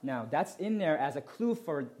about. Now, that's in there as a clue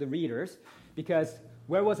for the readers, because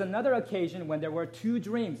where was another occasion when there were two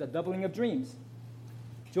dreams, a doubling of dreams?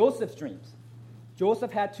 Joseph's dreams.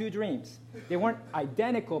 Joseph had two dreams. They weren't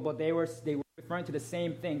identical, but they were referring to the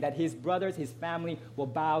same thing, that his brothers, his family will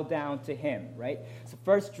bow down to him, right? So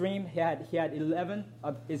first dream, he had 11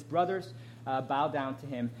 of his brothers bow down to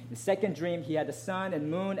him. The second dream, he had the sun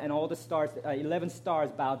and moon and all the stars, 11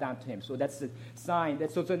 stars bow down to him. So that's a sign.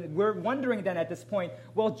 So we're wondering then at this point,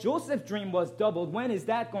 well, Joseph's dream was doubled. When is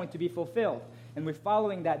that going to be fulfilled? And we're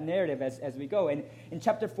following that narrative as we go. And in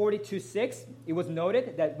chapter 42:6, it was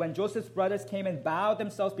noted that when Joseph's brothers came and bowed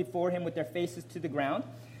themselves before him with their faces to the ground,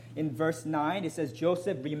 in verse 9, it says,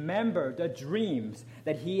 Joseph remembered the dreams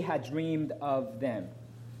that he had dreamed of them.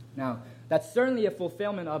 Now, that's certainly a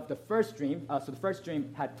fulfillment of the first dream. So the first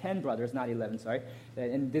dream had 10 brothers, not 11, sorry.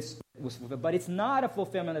 And this was fulfilled. But it's not a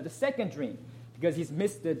fulfillment of the second dream because he's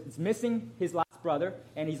missing his last brother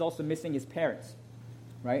and he's also missing his parents,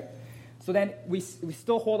 right? So then we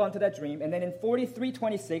still hold on to that dream. And then in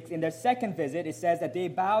 43:26, in their second visit, it says that they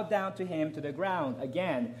bowed down to him to the ground.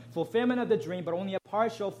 Again, fulfillment of the dream, but only a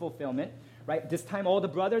partial fulfillment, right? This time all the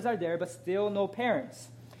brothers are there, but still no parents.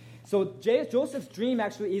 So Joseph's dream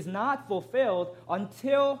actually is not fulfilled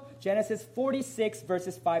until Genesis 46,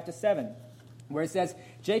 verses 5-7, where it says,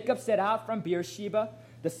 Jacob set out from Beersheba.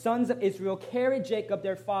 The sons of Israel carried Jacob,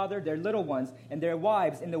 their father, their little ones, and their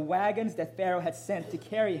wives in the wagons that Pharaoh had sent to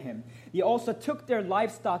carry him. He also took their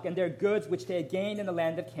livestock and their goods which they had gained in the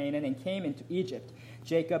land of Canaan and came into Egypt.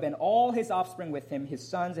 Jacob and all his offspring with him, his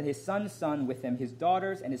sons and his son's son with him, his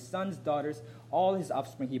daughters and his son's daughters, all his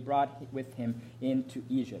offspring he brought with him into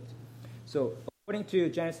Egypt. So according to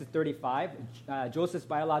Genesis 35, Joseph's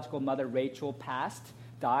biological mother Rachel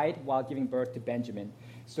died while giving birth to Benjamin.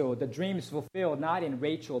 So the dream is fulfilled not in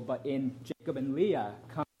Rachel, but in Jacob and Leah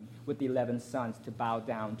coming with the 11 sons to bow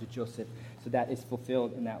down to Joseph. So that is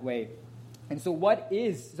fulfilled in that way. And so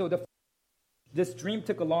this dream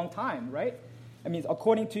took a long time, right? I mean,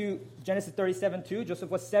 according to Genesis 37:2, Joseph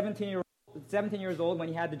was 17 years old when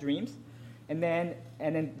he had the dreams. And then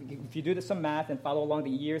if you do some math and follow along the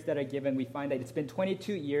years that are given, we find that it's been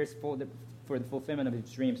 22 years for the fulfillment of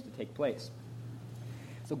his dreams to take place.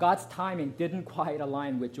 So God's timing didn't quite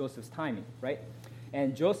align with Joseph's timing, right?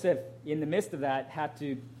 And Joseph, in the midst of that, had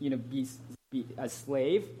to be a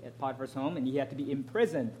slave at Potiphar's home, and he had to be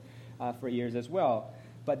imprisoned for years as well.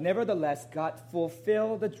 But nevertheless, God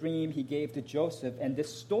fulfilled the dream he gave to Joseph. And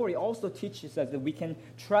this story also teaches us that we can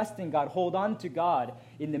trust in God, hold on to God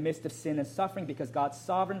in the midst of sin and suffering, because God's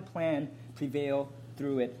sovereign plan prevailed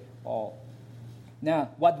through it all. Now,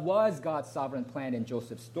 what was God's sovereign plan in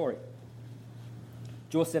Joseph's story?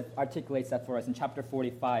 Joseph articulates that for us in chapter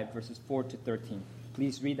 45, verses 4 to 13.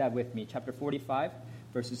 Please read that with me. Chapter 45,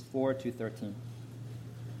 verses 4 to 13.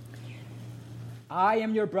 I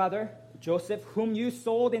am your brother, Joseph, whom you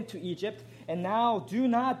sold into Egypt, and now do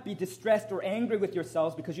not be distressed or angry with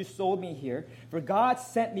yourselves because you sold me here. For God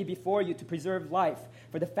sent me before you to preserve life.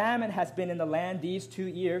 For the famine has been in the land these 2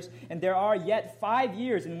 years, and there are yet 5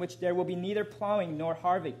 years in which there will be neither plowing nor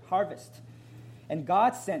harvest. And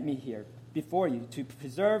God sent me here before you to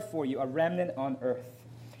preserve for you a remnant on earth,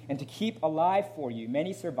 and to keep alive for you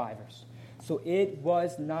many survivors. So it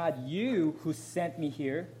was not you who sent me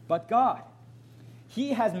here, but God.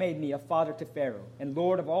 He has made me a father to Pharaoh, and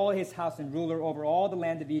lord of all his house, and ruler over all the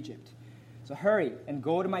land of Egypt. So hurry and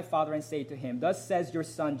go to my father and say to him, thus says your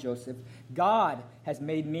son Joseph, God has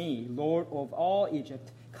made me lord of all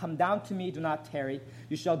Egypt. Come down to me, do not tarry.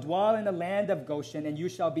 You shall dwell in the land of Goshen, and you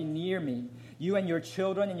shall be near me, you and your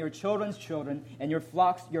children and your children's children, and your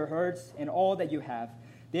flocks, your herds, and all that you have.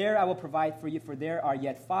 There I will provide for you, for there are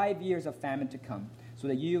yet 5 years of famine to come, so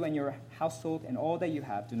that you and your household and all that you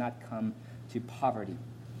have do not come to poverty.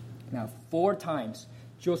 Now, 4 times,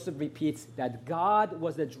 Joseph repeats that God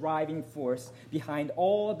was the driving force behind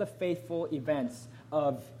all the faithful events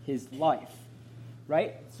of his life,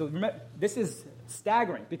 right? So remember, this is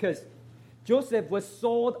staggering because Joseph was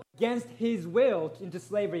sold against his will into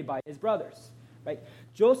slavery by his brothers, right?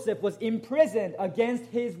 Joseph was imprisoned against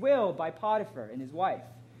his will by Potiphar and his wife,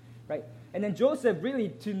 right? And then Joseph, really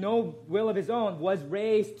to no will of his own, was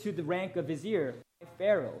raised to the rank of vizier by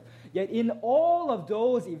Pharaoh. Yet in all of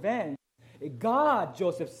those events, God,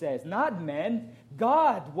 Joseph says, not men,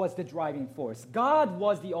 God was the driving force. God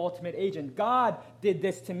was the ultimate agent. God did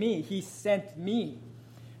this to me. He sent me,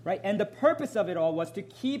 right? And the purpose of it all was to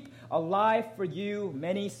keep alive for you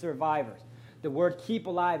many survivors. The word keep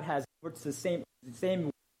alive has the same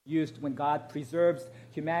used when God preserves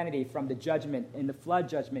humanity from the judgment, in the flood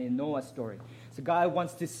judgment in Noah's story. So God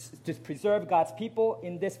wants to preserve God's people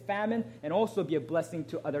in this famine and also be a blessing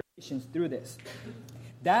to other nations through this.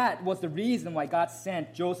 That was the reason why God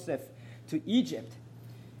sent Joseph to Egypt.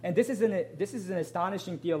 And this is an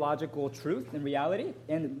astonishing theological truth and reality.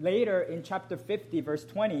 And later in chapter 50, verse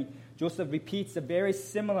 20, Joseph repeats a very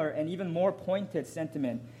similar and even more pointed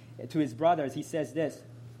sentiment to his brothers. He says this,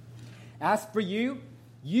 as for you,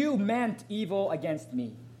 you meant evil against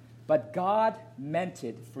me, but God meant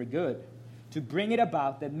it for good, to bring it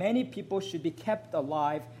about that many people should be kept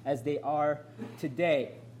alive as they are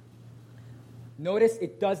today. Notice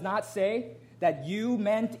it does not say that you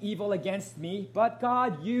meant evil against me, but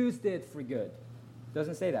God used it for good. It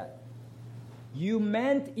doesn't say that. You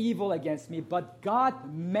meant evil against me, but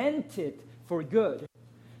God meant it for good.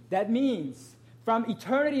 That means from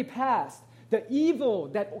eternity past, the evil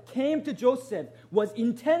that came to Joseph was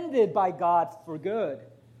intended by God for good.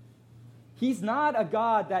 He's not a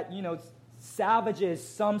God that, salvages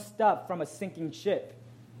some stuff from a sinking ship,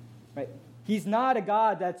 right? He's not a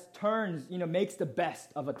God that turns, makes the best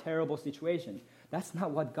of a terrible situation. That's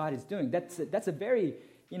not what God is doing. That's a very,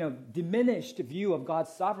 diminished view of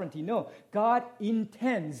God's sovereignty. No, God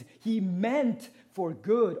intends. He meant for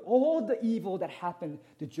good. All the evil that happened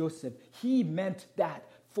to Joseph, he meant that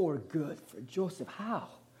for good for Joseph. How?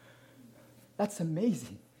 That's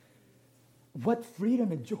amazing. What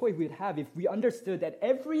freedom and joy we'd have if we understood that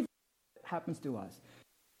everything that happens to us,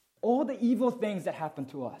 all the evil things that happen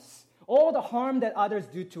to us, all the harm that others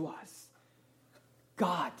do to us,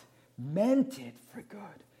 God meant it for good.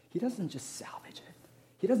 He doesn't just salvage it.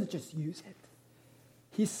 He doesn't just use it.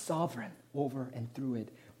 He's sovereign over and through it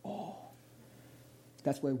all.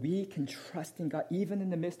 That's why we can trust in God even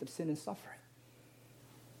in the midst of sin and suffering.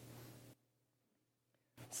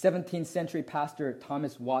 17th century pastor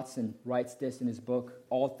Thomas Watson writes this in his book,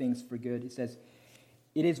 All Things for Good. He says,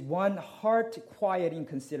 it is one heart-quieting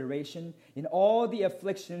consideration in all the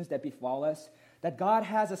afflictions that befall us that God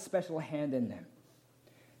has a special hand in them.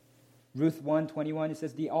 Ruth 1:21, it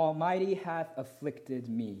says, the Almighty hath afflicted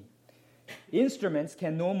me. Instruments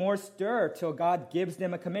can no more stir till God gives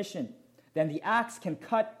them a commission than the axe can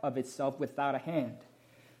cut of itself without a hand.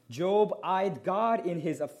 Job eyed God in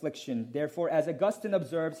his affliction. Therefore, as Augustine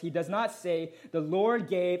observes, he does not say, the Lord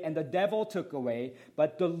gave and the devil took away,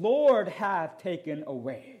 but the Lord hath taken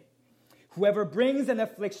away. Whoever brings an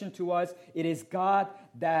affliction to us, it is God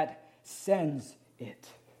that sends it.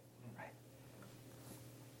 Right?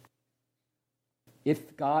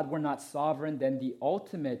 If God were not sovereign, then the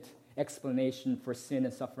ultimate explanation for sin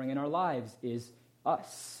and suffering in our lives is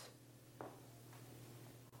us.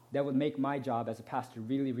 That would make my job as a pastor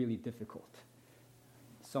really, really difficult.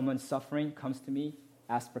 Someone suffering comes to me,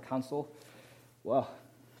 asks for counsel. Well,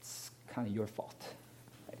 it's kind of your fault.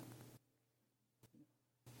 Right?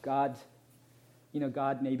 God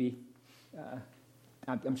maybe,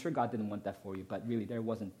 I'm sure God didn't want that for you, but really there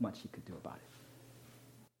wasn't much he could do about it.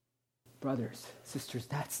 Brothers, sisters,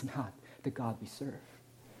 that's not the God we serve.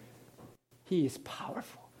 He is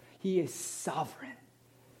powerful. He is sovereign.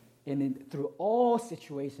 And through all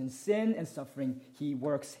situations, sin and suffering, he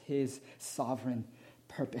works his sovereign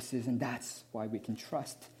purposes, and that's why we can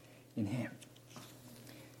trust in him.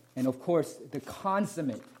 And of course, the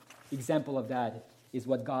consummate example of that is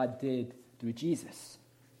what God did through Jesus.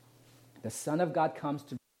 The Son of God comes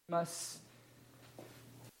to redeem us.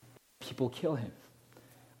 People kill him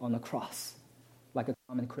on the cross like a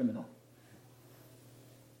common criminal.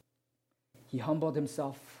 He humbled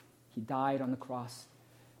himself. He died on the cross.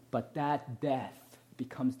 But that death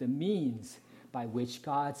becomes the means by which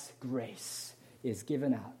God's grace is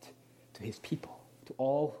given out to his people, to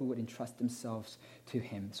all who would entrust themselves to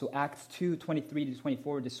him. So Acts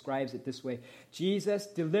 2:23-24 describes it this way. Jesus,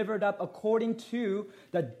 delivered up according to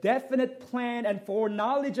the definite plan and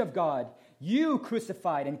foreknowledge of God, you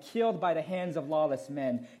crucified and killed by the hands of lawless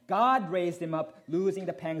men. God raised him up, losing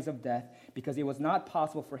the pangs of death, because it was not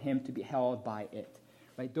possible for him to be held by it.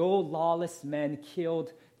 Right? Though lawless men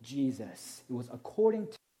killed Jesus, it was according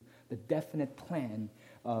to the definite plan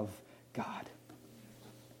of God.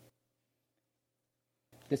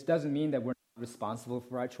 This doesn't mean that we're not responsible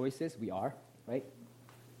for our choices. We are, right?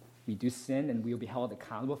 We do sin and we will be held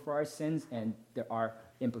accountable for our sins, and there are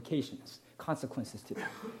implications, consequences to that.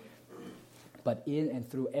 But in and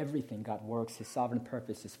through everything, God works his sovereign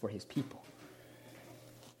purposes for his people.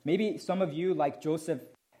 Maybe some of you, like Joseph,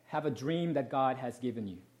 have a dream that God has given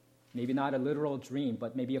you. Maybe not a literal dream,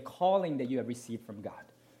 but maybe a calling that you have received from God.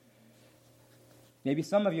 Maybe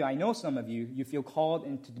some of you, I know some of you, you feel called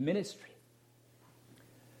into the ministry.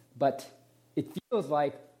 But it feels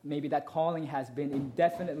like maybe that calling has been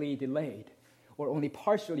indefinitely delayed or only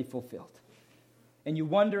partially fulfilled. And you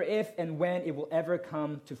wonder if and when it will ever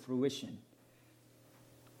come to fruition.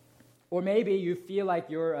 Or maybe you feel like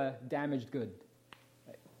you're a damaged good.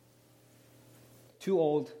 Right? Too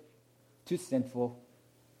old, too sinful,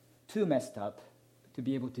 too messed up to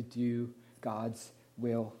be able to do God's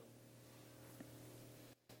will.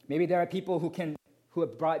 Maybe there are people who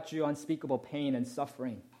have brought you unspeakable pain and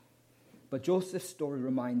suffering. But Joseph's story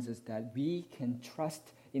reminds us that we can trust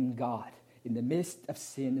in God in the midst of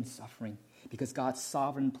sin and suffering, because God's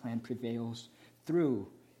sovereign plan prevails through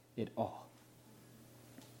it all.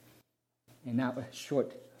 And now a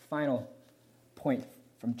short final point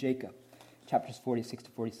from Jacob, chapters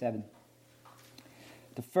 46-47.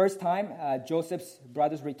 The first time Joseph's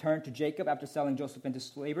brothers returned to Jacob after selling Joseph into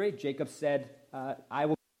slavery, Jacob said, I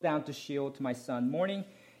will go down to Sheol to my son mourning.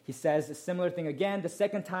 He says a similar thing again. The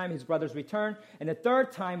second time his brothers return. And the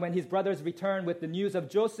third time when his brothers return with the news of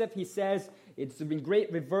Joseph, he says, it's been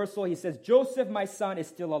great reversal. He says, Joseph, my son, is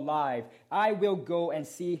still alive. I will go and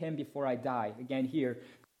see him before I die. Again here,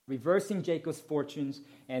 reversing Jacob's fortunes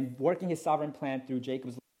and working his sovereign plan through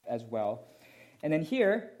Jacob's life as well. And then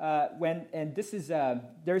here,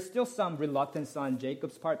 there's still some reluctance on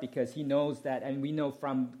Jacob's part, because he knows that, and we know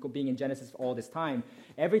from being in Genesis all this time,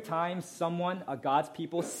 every time God's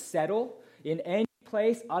people settle in any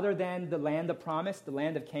place other than the land of promise, the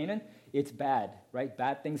land of Canaan, it's bad, right?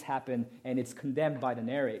 Bad things happen, and it's condemned by the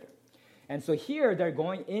narrator. And so here, they're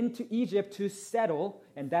going into Egypt to settle,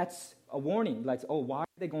 and that's a warning, like, oh, why are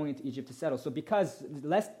they going into Egypt to settle? So because,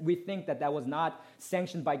 lest we think that was not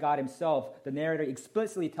sanctioned by God himself, the narrator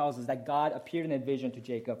explicitly tells us that God appeared in a vision to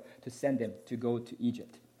Jacob to send him to go to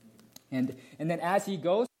Egypt. And then as he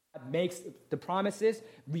goes, God makes the promises,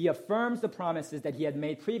 reaffirms the promises that he had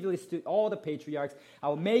made previously to all the patriarchs. I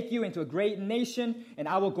will make you into a great nation, and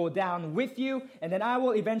I will go down with you, and then I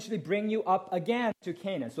will eventually bring you up again to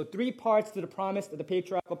Canaan. So 3 parts to the promise, the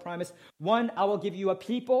patriarchal promise. 1, I will give you a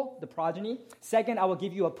people, the progeny. 2nd, I will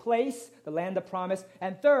give you a place, the land of promise.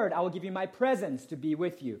 And 3rd, I will give you my presence to be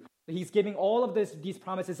with you. He's giving all of these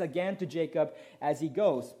promises again to Jacob as he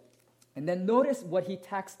goes. And then notice what he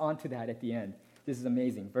tacks onto that at the end. This is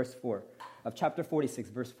amazing. Verse 4 of chapter 46,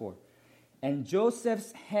 verse 4. And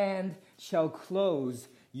Joseph's hand shall close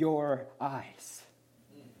your eyes.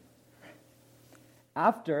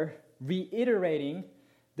 After reiterating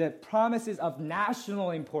the promises of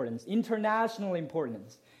national importance, international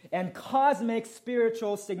importance, and cosmic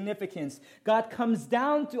spiritual significance, God comes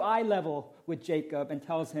down to eye level with Jacob and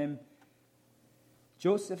tells him,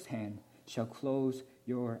 Joseph's hand shall close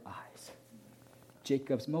your eyes.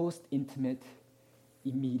 Jacob's most intimate,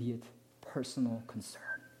 immediate, personal concern.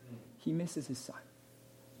 He misses his son.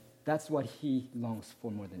 That's what he longs for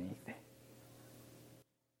more than anything.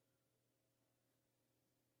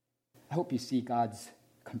 I hope you see God's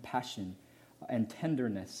compassion and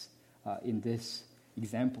tenderness in this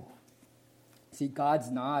example. See, God's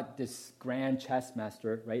not this grand chess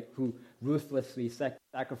master, right, who ruthlessly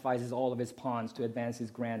sacrifices all of his pawns to advance his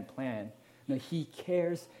grand plan. No, he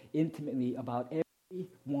cares intimately about every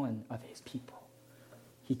one of his people.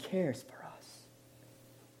 He cares for us.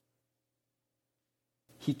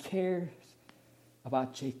 He cares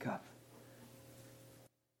about Jacob.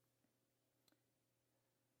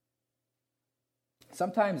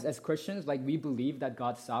 Sometimes as Christians, we believe that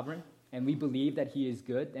God's sovereign, and we believe that he is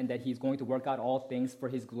good and that he's going to work out all things for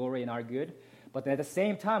his glory and our good. But at the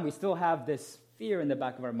same time, we still have this fear in the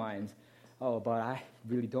back of our minds. Oh, but I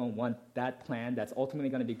really don't want that plan that's ultimately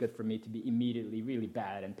going to be good for me to be immediately really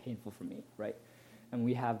bad and painful for me, right? And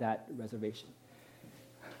we have that reservation.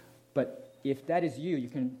 But if that is you, you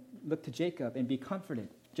can look to Jacob and be comforted.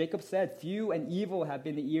 Jacob said, few and evil have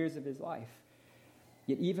been the years of his life.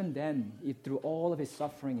 Yet even then, through all of his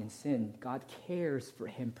suffering and sin, God cares for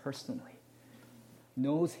him personally,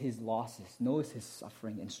 knows his losses, knows his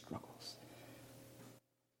suffering and struggles.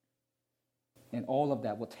 And all of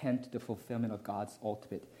that will tend to the fulfillment of God's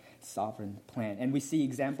ultimate sovereign plan. And we see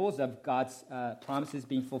examples of God's promises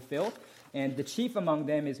being fulfilled. And the chief among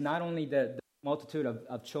them is not only the multitude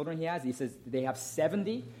of children he has. He says they have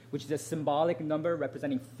 70, which is a symbolic number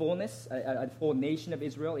representing fullness, a full nation of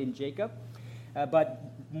Israel in Jacob. But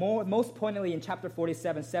most poignantly in chapter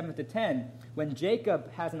 47, 7 to 10, when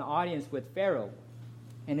Jacob has an audience with Pharaoh,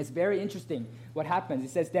 and it's very interesting what happens.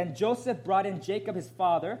 It says, then Joseph brought in Jacob his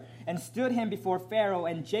father and stood him before Pharaoh,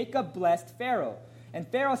 and Jacob blessed Pharaoh. And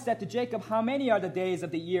Pharaoh said to Jacob, how many are the days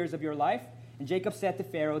of the years of your life? And Jacob said to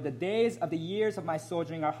Pharaoh, the days of the years of my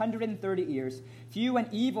sojourning are 130 years. Few and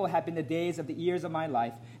evil have been the days of the years of my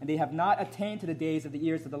life, and they have not attained to the days of the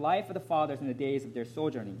years of the life of the fathers in the days of their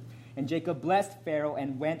sojourning. And Jacob blessed Pharaoh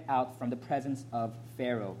and went out from the presence of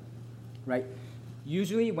Pharaoh. Right?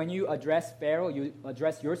 Usually when you address Pharaoh, you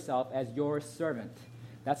address yourself as your servant.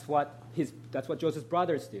 That's what Joseph's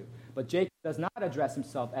brothers do. But Jacob does not address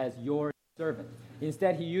himself as your servant.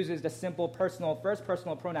 Instead, he uses the simple first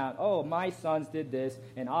personal pronoun. Oh, my sons did this,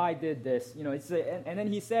 and I did this. And then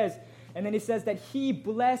he says that he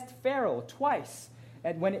blessed Pharaoh twice,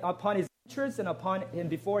 upon his entrance and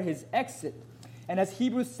before his exit. And as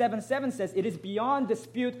Hebrews 7:7 says, it is beyond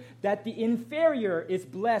dispute that the inferior is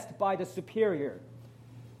blessed by the superior.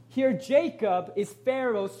 Here, Jacob is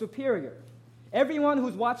Pharaoh's superior. Everyone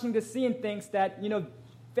who's watching this scene thinks that,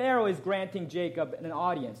 Pharaoh is granting Jacob an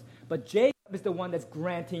audience. But Jacob is the one that's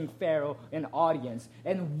granting Pharaoh an audience.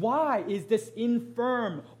 And why is this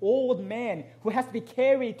infirm old man who has to be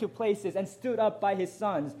carried to places and stood up by his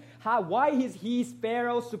sons? Why is he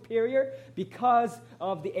Pharaoh's superior? Because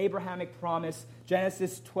of the Abrahamic promise,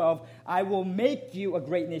 Genesis 12, I will make you a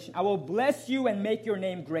great nation. I will bless you and make your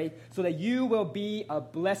name great so that you will be a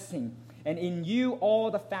blessing. And in you all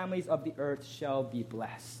the families of the earth shall be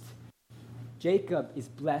blessed. Jacob is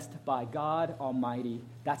blessed by God Almighty.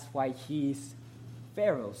 That's why he's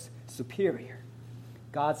Pharaoh's superior.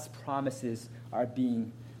 God's promises are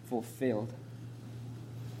being fulfilled.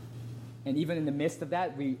 And even in the midst of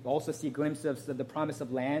that, we also see glimpses of the promise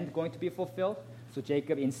of land going to be fulfilled. So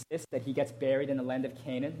Jacob insists that he gets buried in the land of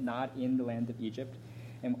Canaan, not in the land of Egypt.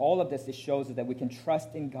 And all of this, it shows us that we can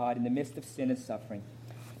trust in God in the midst of sin and suffering,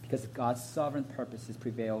 because God's sovereign purposes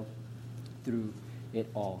prevail through it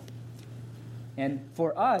all. And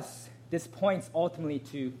for us, this points ultimately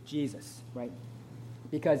to Jesus, right?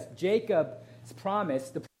 Because Jacob's promise,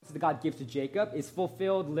 the promise that God gives to Jacob, is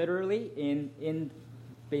fulfilled literally in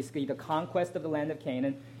basically the conquest of the land of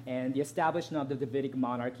Canaan and the establishment of the Davidic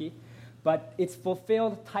monarchy. But it's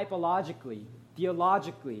fulfilled typologically,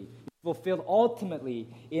 theologically, fulfilled ultimately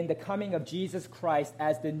in the coming of Jesus Christ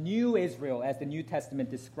as the new Israel, as the New Testament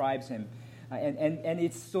describes him. And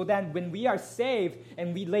it's so that when we are saved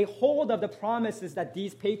and we lay hold of the promises that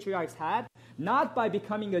these patriarchs had, not by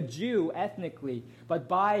becoming a Jew ethnically, but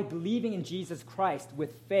by believing in Jesus Christ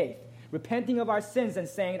with faith, repenting of our sins and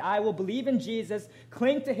saying, I will believe in Jesus,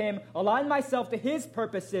 cling to him, align myself to his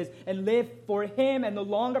purposes, and live for him and no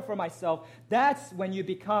longer for myself. That's when you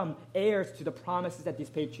become heirs to the promises that these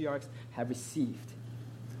patriarchs have received.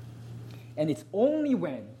 And it's only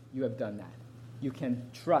when you have done that you can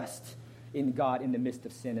trust in God in the midst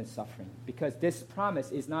of sin and suffering, because this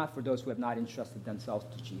promise is not for those who have not entrusted themselves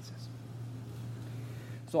to Jesus.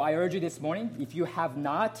 So I urge you this morning, if you have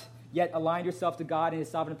not yet aligned yourself to God and his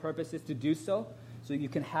sovereign purposes, to do so you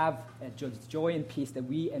can have joy and peace that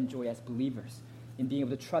we enjoy as believers in being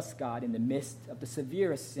able to trust God in the midst of the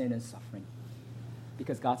severest sin and suffering,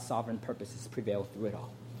 because God's sovereign purposes prevail through it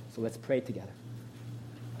all. So let's pray together.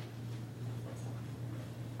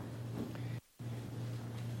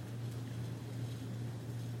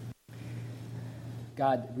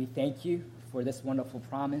 God, we thank you for this wonderful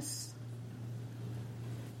promise.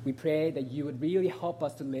 We pray that you would really help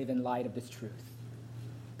us to live in light of this truth,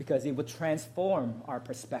 because it would transform our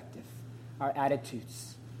perspective, our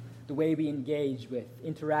attitudes, the way we engage with,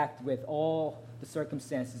 interact with all the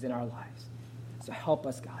circumstances in our lives. So help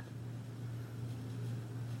us, God.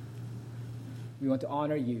 We want to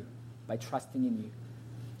honor you by trusting in you.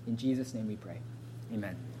 In Jesus' name we pray.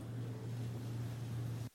 Amen.